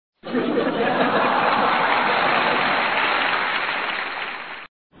Guys,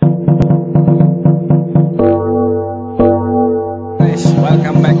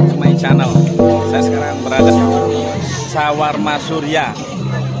 welcome back to my channel. Saya sekarang berada di Shawarma Surya.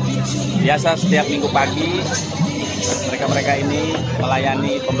 Biasa setiap minggu pagi mereka ini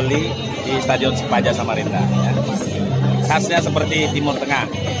melayani pembeli di Stadion Sempaja, Samarinda ya. Khasnya seperti Timur Tengah,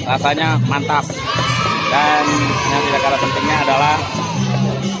 rasanya mantap. Dan yang tidak kalah pentingnya adalah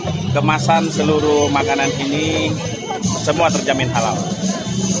kemasan seluruh makanan ini semua terjamin halal.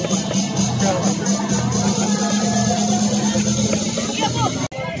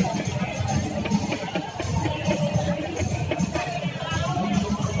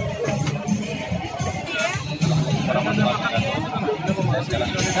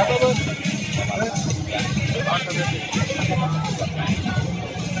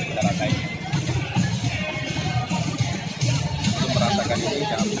 Untuk merasakan ini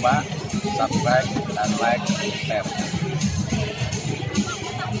jangan lupa subscribe dan like, share.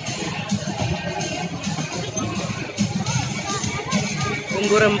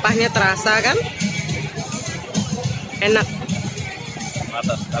 Bumbu rempahnya terasa kan? Enak.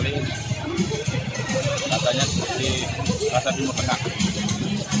 Mantap sekali. Rasanya seperti rasa Timur Tengah.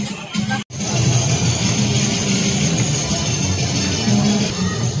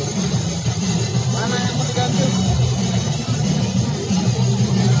 Mana yang mau diganti?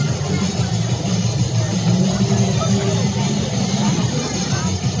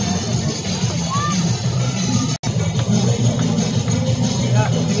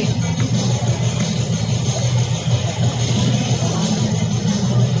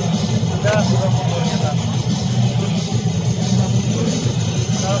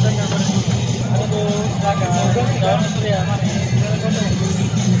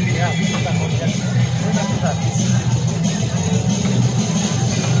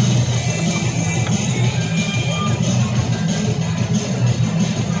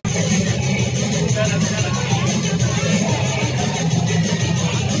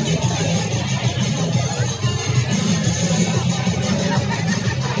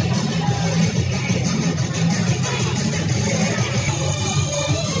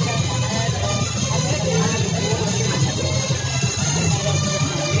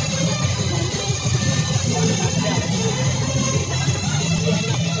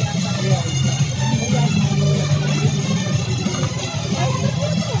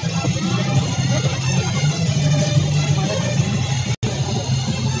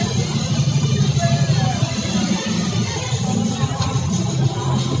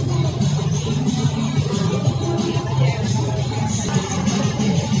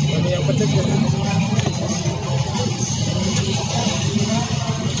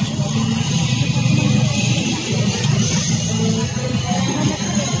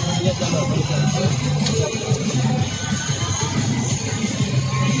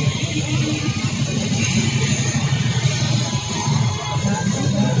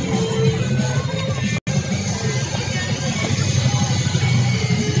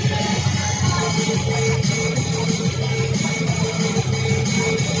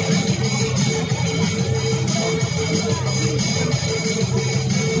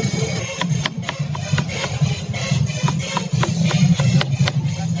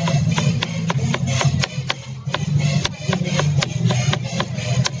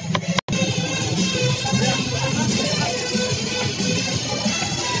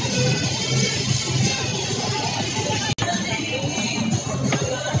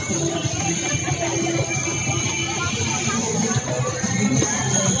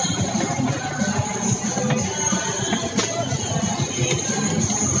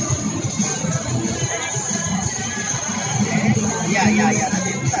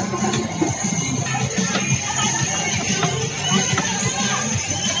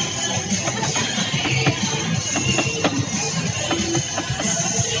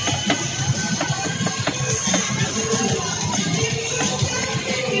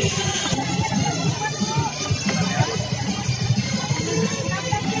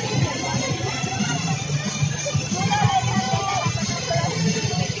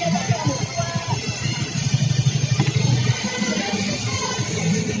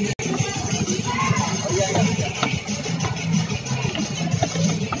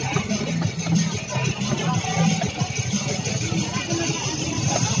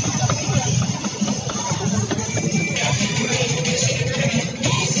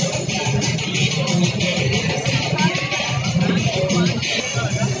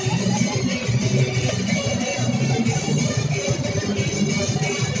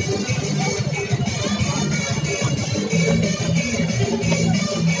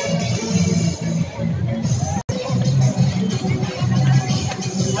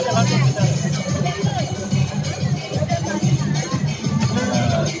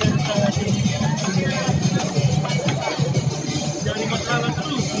 masalah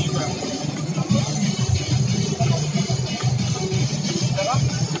terus nih, Pak.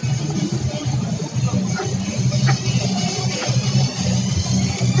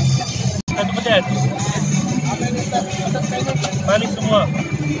 Satu pedas. Balik semua.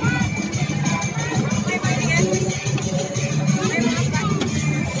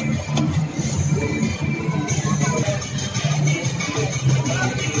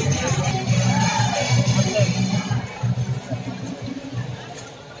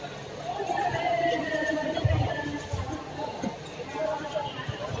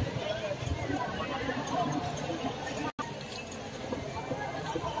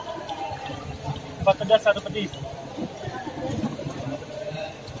 Empat pedas, satu pedis.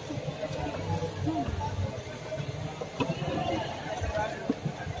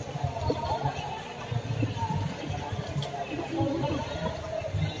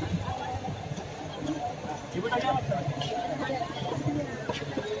 Ibu tanya apa?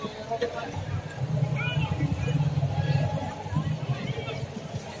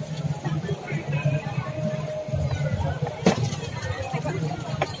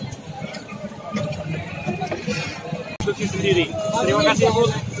 Produksi sendiri. Terima kasih Bu.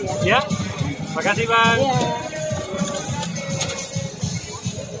 Ya, makasih Bang.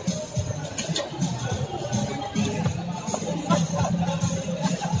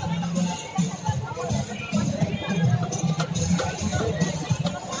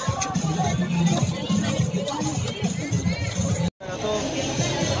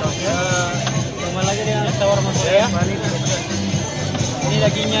 Kembali lagi dengan shawarma Korea. Ini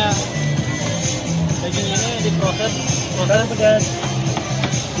dagingnya ini diproses pedas.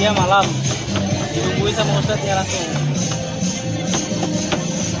 Dia malam dibumbui sama Ustadznya langsung.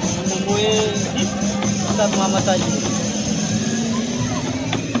 Membumbui Ustadz Muhammad saja.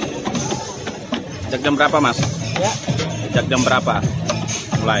 Sejak jam berapa Mas? Ya, Sejak jam berapa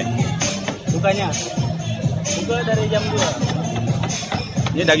mulai? bukanya. Buka dari jam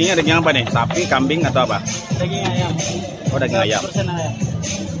 2. Ini dagingnya daging apa nih? Sapi, kambing atau apa? Daging ayam. Oh, daging ayam. 100% ayam.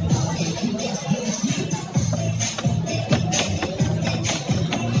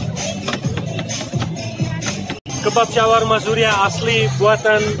 Kebab shawarma Surya asli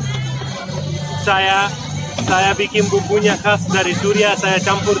buatan saya. Saya bikin bumbunya khas dari Surya. Saya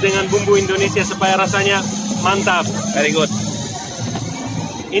campur dengan bumbu Indonesia supaya rasanya mantap. Very good.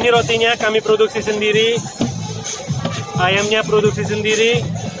 Ini rotinya kami produksi sendiri. Ayamnya produksi sendiri.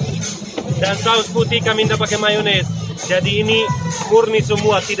 Dan saus putih kami tidak pakai mayonis. Jadi ini murni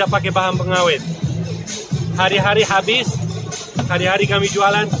semua, tidak pakai bahan pengawet. Hari-hari habis, hari-hari kami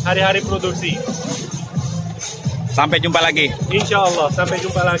jualan, hari-hari produksi. Sampai jumpa lagi. Insya Allah, sampai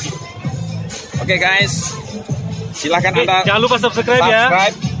jumpa lagi. Oke guys, silahkan Anda Jangan lupa subscribe ya.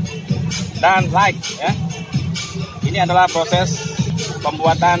 Dan like ya. Ini adalah proses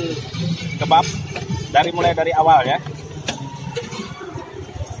pembuatan kebab mulai dari awal ya.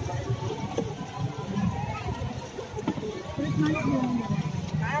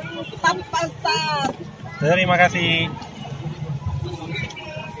 Tanpa. Terima kasih.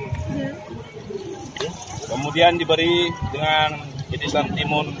 Kemudian diberi dengan irisan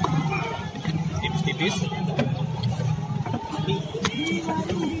timun tipis-tipis.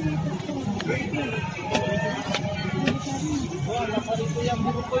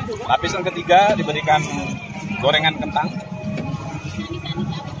 Lapisan ketiga diberikan gorengan kentang.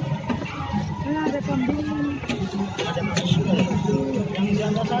 Ada kambing. Yang di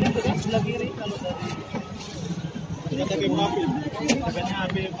antasari itu kan sebelah kiri kalau dari ini tapi papi. Katanya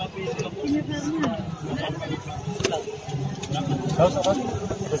api.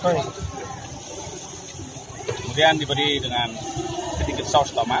 Kemudian diberi dengan sedikit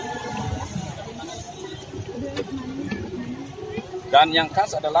saus tomat. Dan yang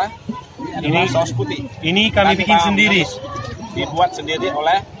khas adalah ini saus putih. Ini kami bikin sendiri. Dibuat sendiri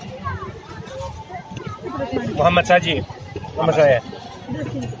oleh Muhammad Saji, nama saya.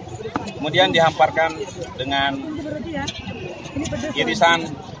 Kemudian dihamparkan dengan irisan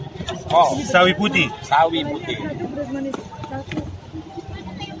Sawi putih. sawi putih.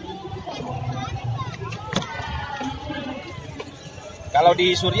 Kalau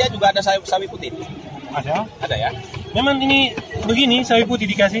di Surya juga ada sawi putih. Ada? Ada ya. Memang ini begini sawi putih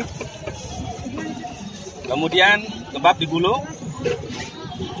dikasih. Kemudian kebab digulung.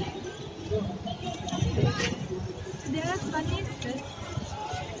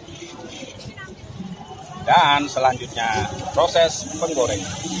 Dan selanjutnya proses penggorengan.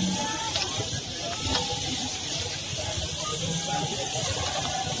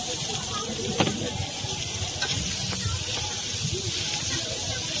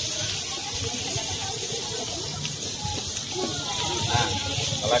 Nah,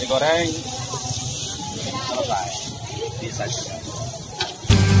 setelah digoreng selesai, bisa juga.